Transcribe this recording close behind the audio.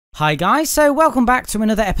Hi guys, so welcome back to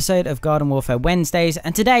another episode of Garden Warfare Wednesdays,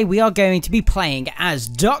 and today we are going to be playing as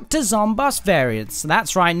Dr. ZOMBOSS Variants.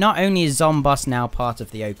 That's right, not only is ZOMBOSS now part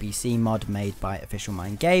of the OPC mod made by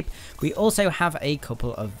OfficialMineGabe, we also have a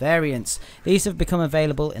couple of variants. These have become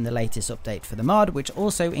available in the latest update for the mod, which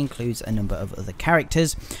also includes a number of other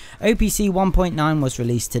characters. OPC 1.9 was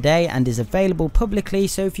released today and is available publicly,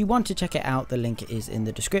 so if you want to check it out, the link is in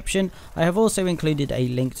the description. I have also included a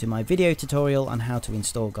link to my video tutorial on how to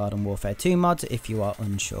install Garden Warfare 2 mods if you are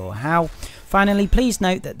unsure how. Finally, please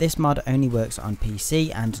note that this mod only works on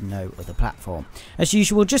PC and no other platform. As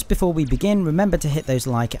usual, just before we begin, remember to hit those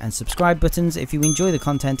like and subscribe buttons if you enjoy the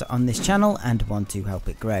content on this channel and want to help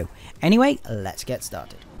it grow. Anyway, let's get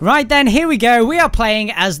started. Right then, here we go. We are playing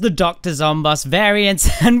as the Dr. ZOMBOSS Variants,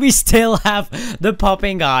 and we still have the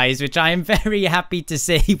popping eyes, which I am very happy to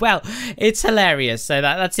see. Well, it's hilarious, so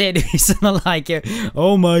that's it. It's not like it.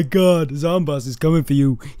 Oh my god, ZOMBOSS is coming for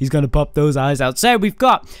you. He's going to pop those eyes out. So we've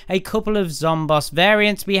got a couple of ZOMBOSS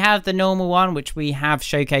variants. We have the normal one, which we have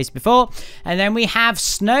showcased before, and then we have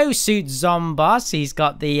Snowsuit ZOMBOSS. He's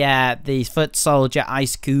got the foot soldier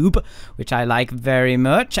ice cube, which I like very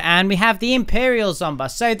much, and we have the Imperial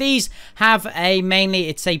ZOMBOSS. So these have mainly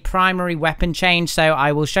it's a primary weapon change, so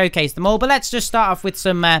I will showcase them all, but let's just start off with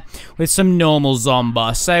some normal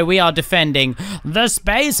ZOMBOSS. So we are defending the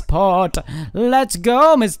spaceport. Let's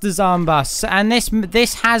go, Mr. ZOMBOSS. And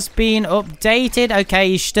this has been updated.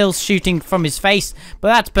 Okay, he's still shooting from his face, but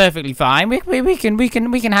that's perfectly fine. We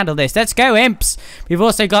can handle this. Let's go, imps. We've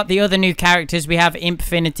also got the other new characters. We have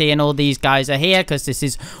Impfinity, and all these guys are here because this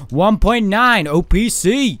is 1.9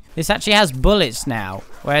 OPC. This actually has bullets now,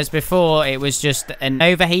 whereas before it was just an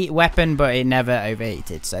overheat weapon, but it never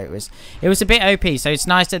overheated, so it was a bit OP. So it's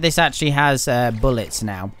nice that this actually has bullets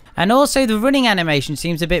now. And also the running animation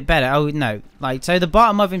seems a bit better. Oh no, so the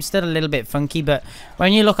bottom of him's still a little bit funky, but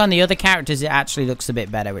when you look on the other characters, it actually looks a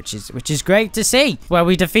bit better, which is great to see. Well,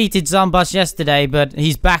 we defeated ZOMBOSS yesterday, but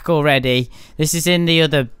he's back already. This is in the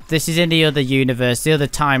other universe, the other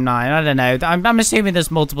timeline. I don't know. I'm assuming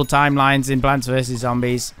there's multiple timelines in Plants vs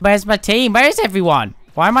Zombies. Where's my team? Where is everyone?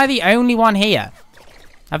 Why am I the only one here?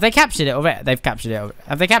 Have they captured it already? They've captured it.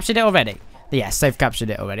 Have they captured it already? Yes, they've captured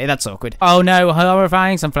it already. That's awkward. Oh no,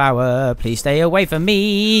 horrifying sunflower. Please stay away from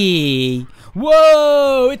me.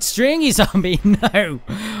 Whoa, it's Stringy Zombie. No.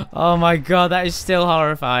 Oh my god, that is still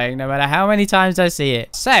horrifying, no matter how many times I see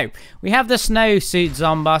it. So, we have the Snowsuit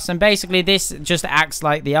ZOMBOSS, and basically this just acts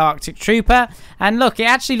like the Arctic Trooper. And look, it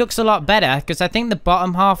actually looks a lot better, because I think the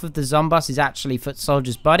bottom half of the ZOMBOSS is actually Foot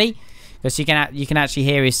Soldier's body, because you can actually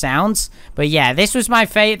hear his sounds. But yeah, this is my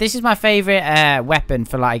favorite weapon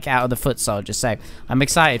for out of the Foot Soldier, so I'm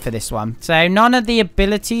excited for this one. So none of the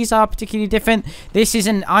abilities are particularly different. This is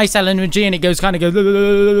an ice LMG, and it goes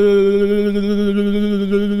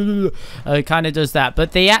it kind of does that,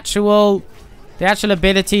 but the actual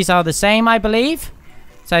abilities are the same, I believe.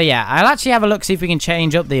 So yeah, I'll actually have a look, see if we can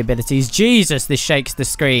change up the abilities. Jesus, this shakes the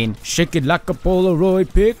screen. Shake it like a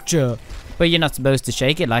Polaroid picture. But you're not supposed to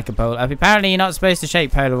shake it like a Polaroid. Apparently, you're not supposed to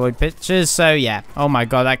shake Polaroid pictures. So, yeah. Oh, my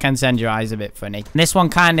God. That can send your eyes a bit funny. And this one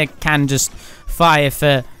kind of can just fire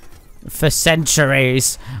for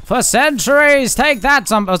centuries. For centuries. Take that,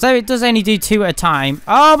 zombie. Although it does only do 2 at a time.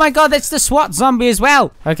 Oh, my God. That's the SWAT zombie as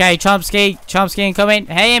well. Okay, Chomsky. Chomsky incoming.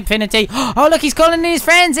 Hey, Infinity. Oh, look. He's calling his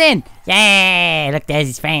friends in. Yeah. Look, there's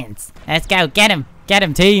his friends. Let's go. Get him. Get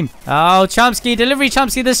him, team. Oh, Chomsky, delivery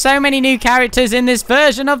Chomsky. There's so many new characters in this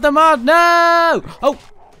version of the mod. No! Oh,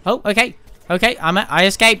 okay. Okay, I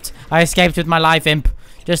escaped. I escaped with my life imp.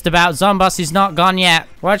 Just about. ZOMBOSS is not gone yet.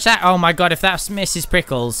 Watch that. Oh my god, if that's Mrs.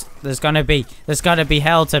 Prickles, there's gonna be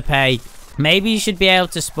hell to pay. Maybe you should be able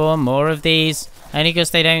to spawn more of these. Only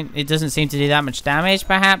because it doesn't seem to do that much damage,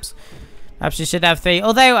 perhaps. Perhaps you should have 3.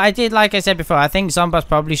 Although, like I said before, I think ZOMBOSS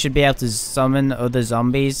probably should be able to summon other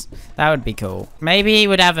zombies. That would be cool. Maybe he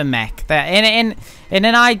would have a mech. In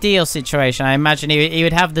an ideal situation, I imagine he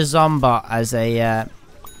would have the Zombot as a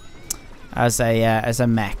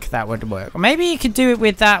mech. That would work. Or maybe you could do it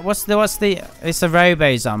with that. It's a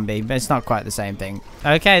Robo Zombie, but it's not quite the same thing.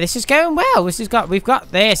 Okay, this is going well. We've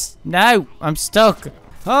got this. No, I'm stuck.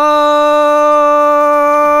 Oh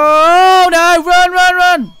no!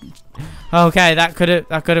 Run! Okay, that could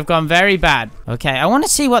have gone very bad. Okay, I want to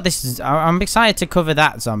see what this is. I'm excited to cover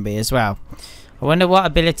that zombie as well. I wonder what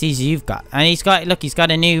abilities you've got. And he's got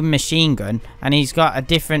a new machine gun, and he's got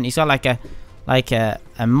like a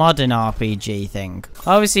modern RPG thing.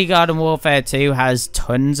 Obviously, Garden Warfare 2 has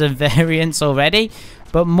tons of variants already,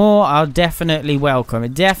 but more are definitely welcome.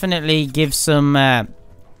 It definitely gives some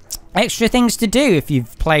extra things to do if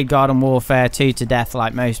you've played Garden Warfare 2 to death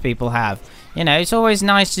like most people have. You know, it's always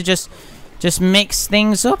nice to just mix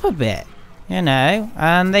things up a bit, you know.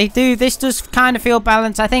 And they do. This does kind of feel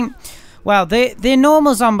balanced. I think. Well, the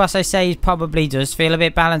normal Zomboss, I say, probably does feel a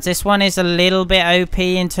bit balanced. This one is a little bit OP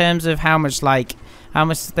in terms of how much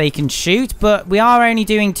they can shoot, but we are only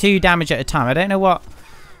doing 2 damage at a time. I don't know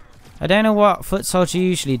what Foot Soldier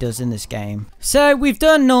usually does in this game. So we've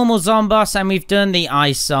done normal Zomboss and we've done the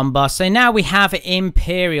Ice Zomboss. So now we have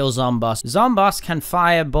Imperial Zomboss. Zomboss can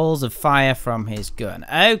fire balls of fire from his gun.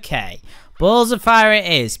 Okay, balls of fire it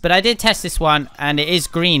is. But I did test this one and it is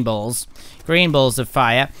green balls. Green balls of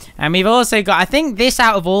fire. And we've also got, I think this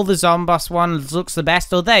out of all the Zomboss ones looks the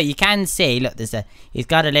best. Although you can see, look, he's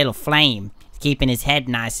got a little flame. He's keeping his head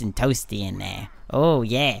nice and toasty in there. Oh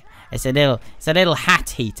yeah. It's a little hat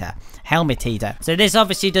heater. Helmet heater. So this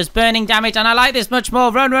obviously does burning damage, and I like this much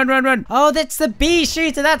more. Run, run, run, run. Oh, that's the bee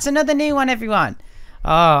shooter. That's another new one, everyone. Oh,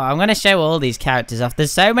 I'm going to show all these characters off.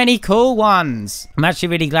 There's so many cool ones. I'm actually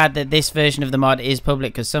really glad that this version of the mod is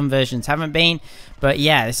public, because some versions haven't been. But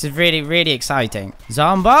yeah, this is really, really exciting.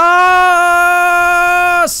 Zomboss!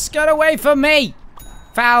 Get away from me!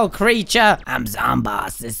 Foul creature! I'm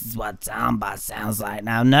Zomboss. This is what Zomboss sounds like.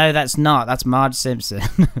 Now, no, that's not. That's Marge Simpson.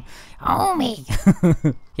 Oh, me.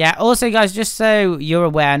 Yeah, also, guys, just so you're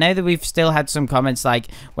aware, I know that we've still had some comments like,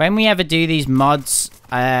 when we ever do these mods,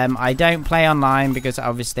 I don't play online because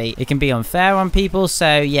obviously it can be unfair on people.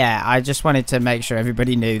 So, yeah, I just wanted to make sure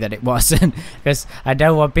everybody knew that it wasn't, because I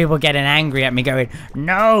don't want people getting angry at me going,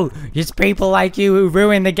 no, it's people like you who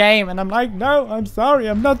ruin the game. And I'm like, no, I'm sorry.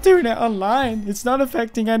 I'm not doing it online. It's not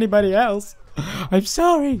affecting anybody else. I'm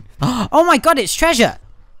sorry. Oh, my God, it's treasure.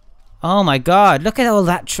 Oh my God, look at all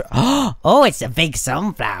that oh, it's a big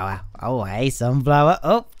sunflower. Oh, hey, sunflower.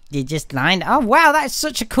 Oh, you just lined. Oh, wow, that's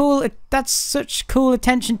such cool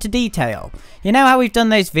attention to detail. You know how we've done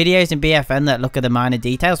those videos in BFN that look at the minor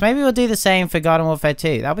details? Maybe we'll do the same for Garden Warfare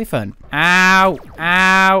 2. That'll be fun. Ow,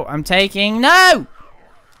 ow, I'm taking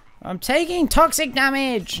toxic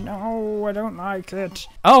damage. No, I don't like it.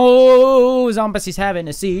 Oh, Zomboss is having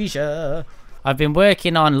a seizure. I've been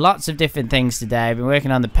working on lots of different things today. I've been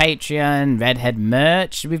working on the Patreon, Redhead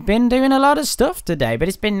merch. We've been doing a lot of stuff today, but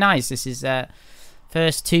it's been nice. This is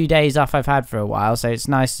first 2 days off I've had for a while, so it's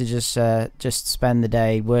nice to just spend the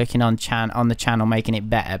day working on the channel, making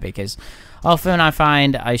it better, because often I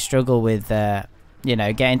find I struggle with you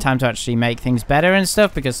know, getting time to actually make things better and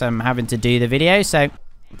stuff because I'm having to do the video. So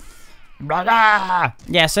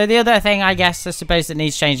yeah, so the other thing I suppose that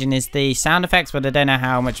needs changing is the sound effects, but I don't know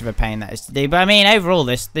how much of a pain that is to do. But I mean, overall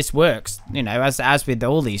this works, you know, as with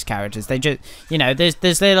all these characters. They just, you know,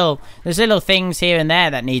 there's little things here and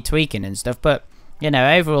there that need tweaking and stuff, but you know,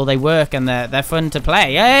 overall they work and they're fun to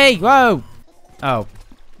play. Hey, whoa. Oh,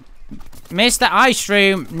 Mr. Ice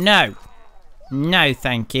Room, no,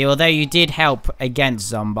 thank you. Although you did help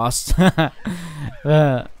against Zomboss.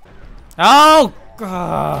 Oh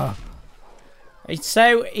God. It's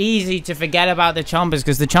so easy to forget about the chompers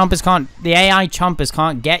because the AI chompers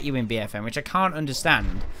can't get you in BFM, which I can't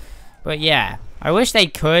understand. But yeah, I wish they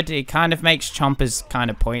could. It kind of makes chompers kind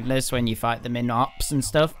of pointless when you fight them in ops and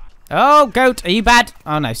stuff. Oh, goat, are you bad?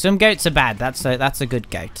 Oh no, some goats are bad. That's a good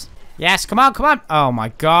goat. Yes, come on, come on. Oh my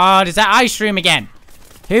God, is that Ice Room again?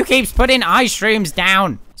 Who keeps putting Ice Rooms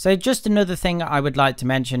down? So just another thing I would like to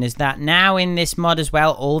mention is that now in this mod as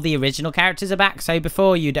well, all the original characters are back. So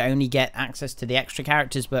before you'd only get access to the extra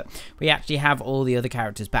characters, but we actually have all the other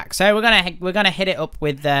characters back. So we're gonna hit it up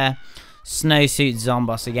with Snowsuit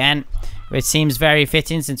Zomboss again, which seems very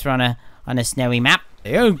fitting since we're on a snowy map.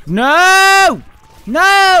 Oh no!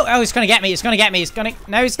 No! Oh, it's gonna get me. It's gonna get me.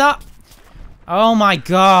 No, it's not. Oh my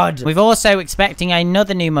God. We're also expecting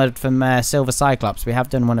another new mod from Silver Cyclops. We have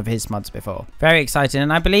done one of his mods before. Very exciting.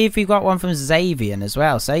 And I believe we got one from Xavian as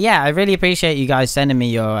well. So yeah, I really appreciate you guys sending me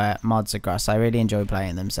your mods across. I really enjoy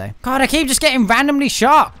playing them. So God, I keep just getting randomly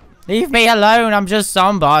shot. Leave me alone. I'm just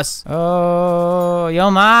Zomboss. Oh,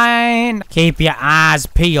 you're mine. Keep your eyes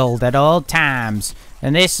peeled at all times.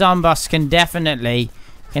 And this Zomboss can definitely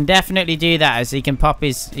do that, as he can pop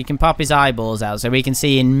his eyeballs out so we can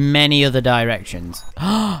see in many other directions.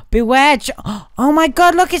 Beware! Oh my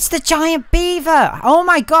God, look, it's the giant beaver! Oh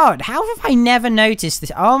my God, how have I never noticed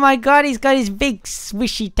this? Oh my God, he's got his big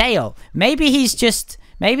swishy tail. Maybe he's just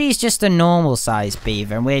a normal sized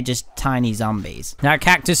beaver and we're just tiny zombies. That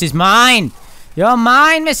cactus is mine! You're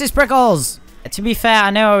mine, Mrs. Prickles! To be fair,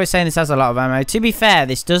 I know I was saying this has a lot of ammo. To be fair,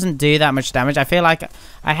 this doesn't do that much damage. I feel like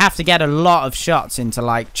I have to get a lot of shots into,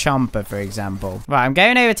 like, Chomper, for example. Right, I'm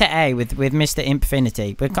going over to A with Mr.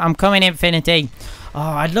 Infinity. But I'm coming, Infinity. Oh,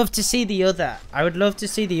 I'd love to see the other. I would love to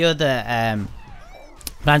see the other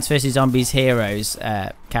Plants vs Zombies Heroes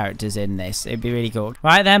characters in this. It'd be really cool.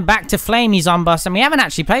 Right then, back to Flamey Zomboss, and we haven't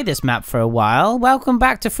actually played this map for a while. Welcome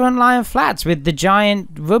back to Frontline Flats with the giant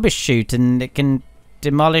rubbish chute, and it can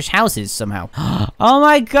demolish houses somehow. Oh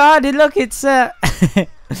my god, look, it's a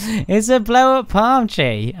it's a blow up palm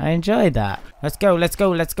tree. I enjoyed that. Let's go, let's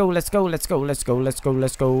go, let's go, let's go, let's go, let's go, let's go,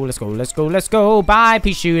 let's go, let's go, let's go, let's go. Bye,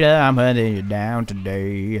 pea shooter. I'm hunting you down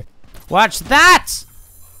today. Watch that!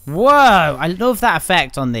 Whoa, I love that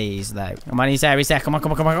effect on these though. Come on, he's there, he's there. Come on,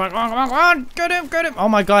 come on, come on, come on, come on, come on. Get him, get him. Oh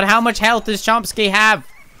my god, how much health does Chomsky have?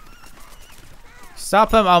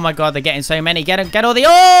 Stop him. Oh my god, they're getting so many. Get him, get all the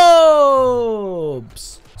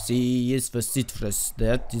orbs. C is for citrus.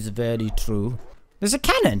 That is very true. There's a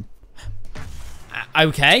cannon.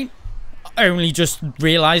 Okay. I only just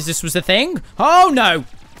realized this was a thing. Oh no.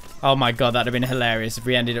 Oh my god, that'd have been hilarious if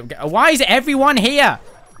we ended up... Why is everyone here?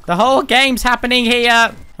 The whole game's happening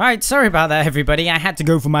here. Alright, sorry about that, everybody. I had to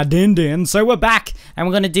go for my din-din. So we're back, and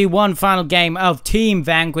we're going to do one final game of Team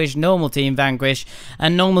Vanquish, normal Team Vanquish.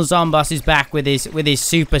 And normal Zomboss is back with his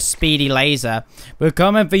super speedy laser. We're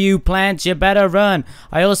coming for you, plants. You better run.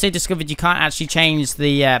 I also discovered you can't actually change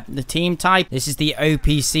the team type. This is the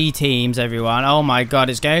OPC teams, everyone. Oh my god,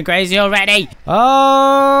 it's going crazy already.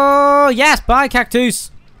 Oh, yes. Bye, Cactus.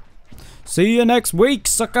 See you next week,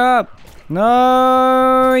 sucker.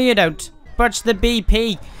 No, you don't. Watch the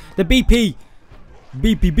BP. The BP.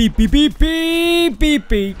 BP, BP, BP,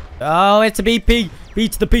 BP. Oh, it's a BP. B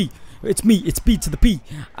to the P. It's me. It's B to the P.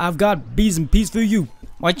 I've got B's and P's for you.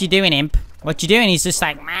 What you doing, imp? What you doing? He's just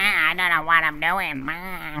like, I don't know what I'm doing.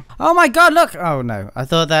 Oh my god, look. Oh no. I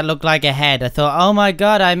thought that looked like a head. I thought, oh my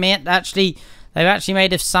god, I meant they've actually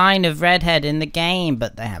made a sign of redhead in the game,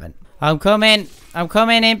 but they haven't. I'm coming. I'm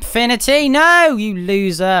coming, Infinity. No, you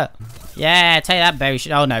loser. Yeah, take that berry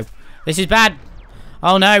shit. Oh no. This is bad.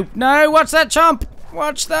 Oh no. No, watch that chomp.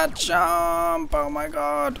 Watch that chomp. Oh my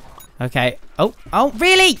god. Okay. Oh,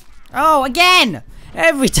 really? Oh, again.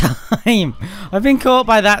 Every time. I've been caught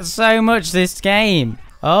by that so much this game.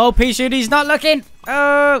 Oh, pea shooter's not looking.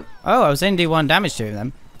 Oh, I was only doing 1 damage to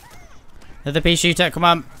them. Another pea shooter, come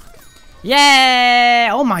on. Yeah.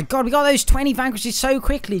 Oh my god, we got those 20 vanquishes so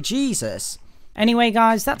quickly. Jesus. Anyway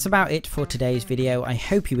guys, that's about it for today's video. I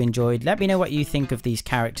hope you enjoyed. Let me know what you think of these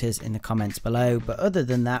characters in the comments below. But other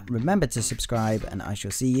than that, remember to subscribe and I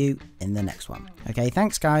shall see you in the next one. Okay,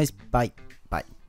 thanks guys. Bye. Bye.